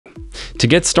To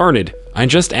get started, I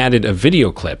just added a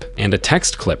video clip and a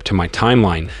text clip to my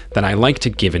timeline that I like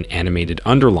to give an animated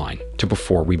underline to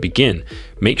before we begin.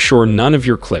 Make sure none of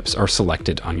your clips are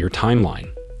selected on your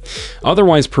timeline.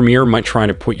 Otherwise, Premiere might try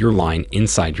to put your line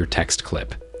inside your text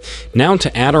clip. Now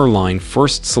to add our line,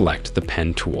 first select the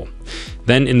pen tool.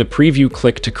 Then in the preview,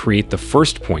 click to create the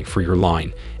first point for your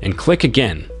line, and click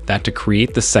again that to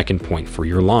create the second point for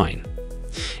your line.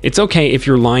 It's okay if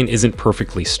your line isn't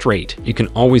perfectly straight. You can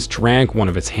always drag one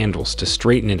of its handles to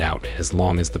straighten it out as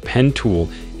long as the pen tool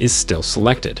is still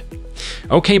selected.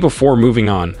 Okay, before moving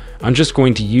on, I'm just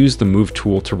going to use the Move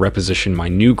tool to reposition my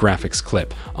new graphics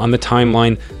clip on the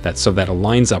timeline so that it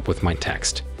lines up with my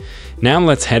text. Now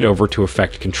let's head over to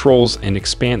Effect Controls and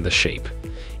expand the shape.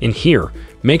 In here,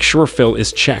 make sure Fill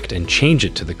is checked and change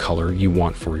it to the color you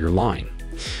want for your line.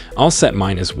 I'll set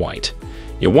mine as white.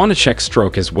 You'll want to check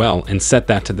Stroke as well and set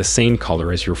that to the same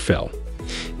color as your fill.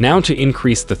 Now to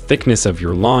increase the thickness of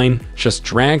your line, just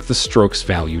drag the strokes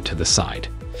value to the side.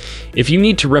 If you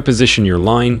need to reposition your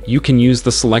line, you can use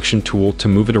the Selection tool to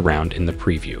move it around in the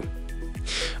preview.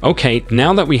 Okay,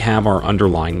 now that we have our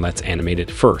underline, let's animate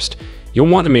it first. You'll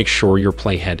want to make sure your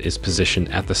playhead is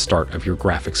positioned at the start of your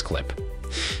graphics clip.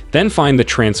 Then find the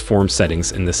transform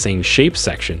settings in the same shape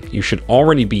section you should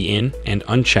already be in and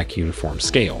uncheck uniform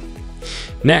scale.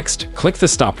 Next, click the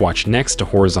stopwatch next to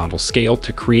horizontal scale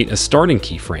to create a starting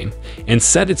keyframe and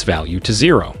set its value to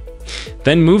 0.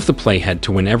 Then move the playhead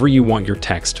to whenever you want your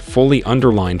text fully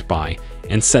underlined by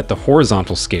and set the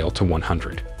horizontal scale to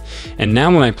 100. And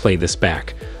now when I play this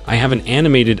back, I have an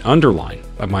animated underline,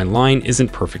 but my line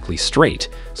isn't perfectly straight,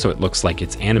 so it looks like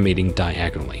it's animating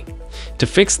diagonally. To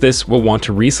fix this, we'll want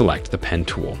to reselect the pen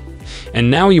tool. And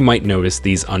now you might notice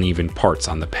these uneven parts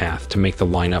on the path to make the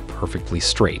line up perfectly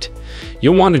straight.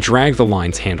 You'll want to drag the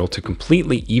line's handle to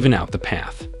completely even out the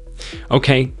path.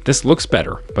 Okay, this looks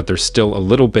better, but there's still a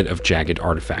little bit of jagged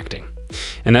artifacting.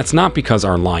 And that's not because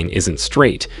our line isn't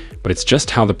straight, but it's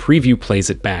just how the preview plays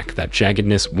it back that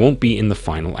jaggedness won't be in the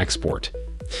final export.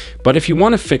 But if you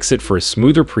want to fix it for a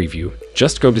smoother preview,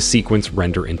 just go to Sequence,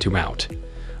 Render into Out.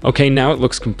 Okay, now it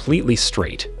looks completely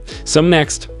straight. So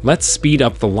next, let's speed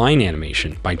up the line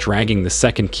animation by dragging the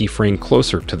second keyframe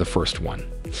closer to the first one.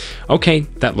 Okay,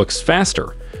 that looks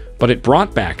faster, but it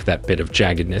brought back that bit of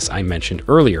jaggedness I mentioned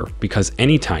earlier because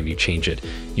anytime you change it,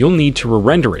 you'll need to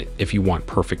re-render it if you want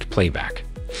perfect playback.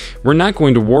 We're not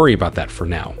going to worry about that for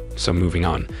now, so moving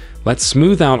on, let's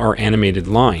smooth out our animated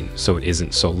line so it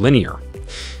isn't so linear.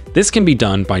 This can be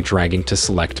done by dragging to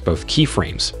select both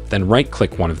keyframes, then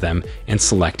right-click one of them and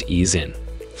select Ease In.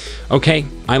 Okay,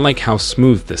 I like how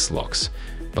smooth this looks,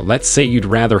 but let's say you'd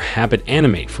rather have it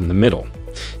animate from the middle.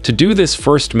 To do this,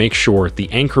 first make sure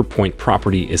the anchor point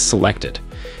property is selected,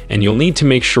 and you'll need to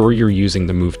make sure you're using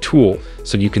the Move tool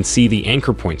so you can see the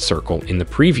anchor point circle in the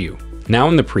preview. Now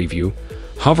in the preview,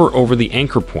 hover over the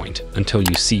anchor point until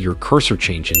you see your cursor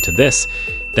change into this,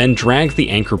 then drag the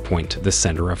anchor point to the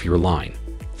center of your line.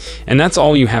 And that's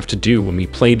all you have to do when we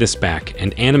play this back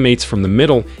and animates from the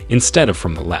middle instead of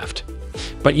from the left.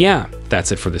 But yeah,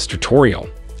 that's it for this tutorial.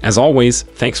 As always,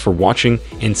 thanks for watching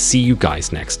and see you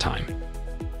guys next time.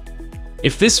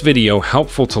 If this video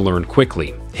helpful to learn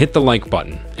quickly, hit the like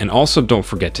button and also don't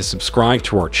forget to subscribe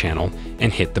to our channel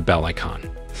and hit the bell icon.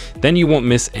 Then you won't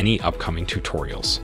miss any upcoming tutorials.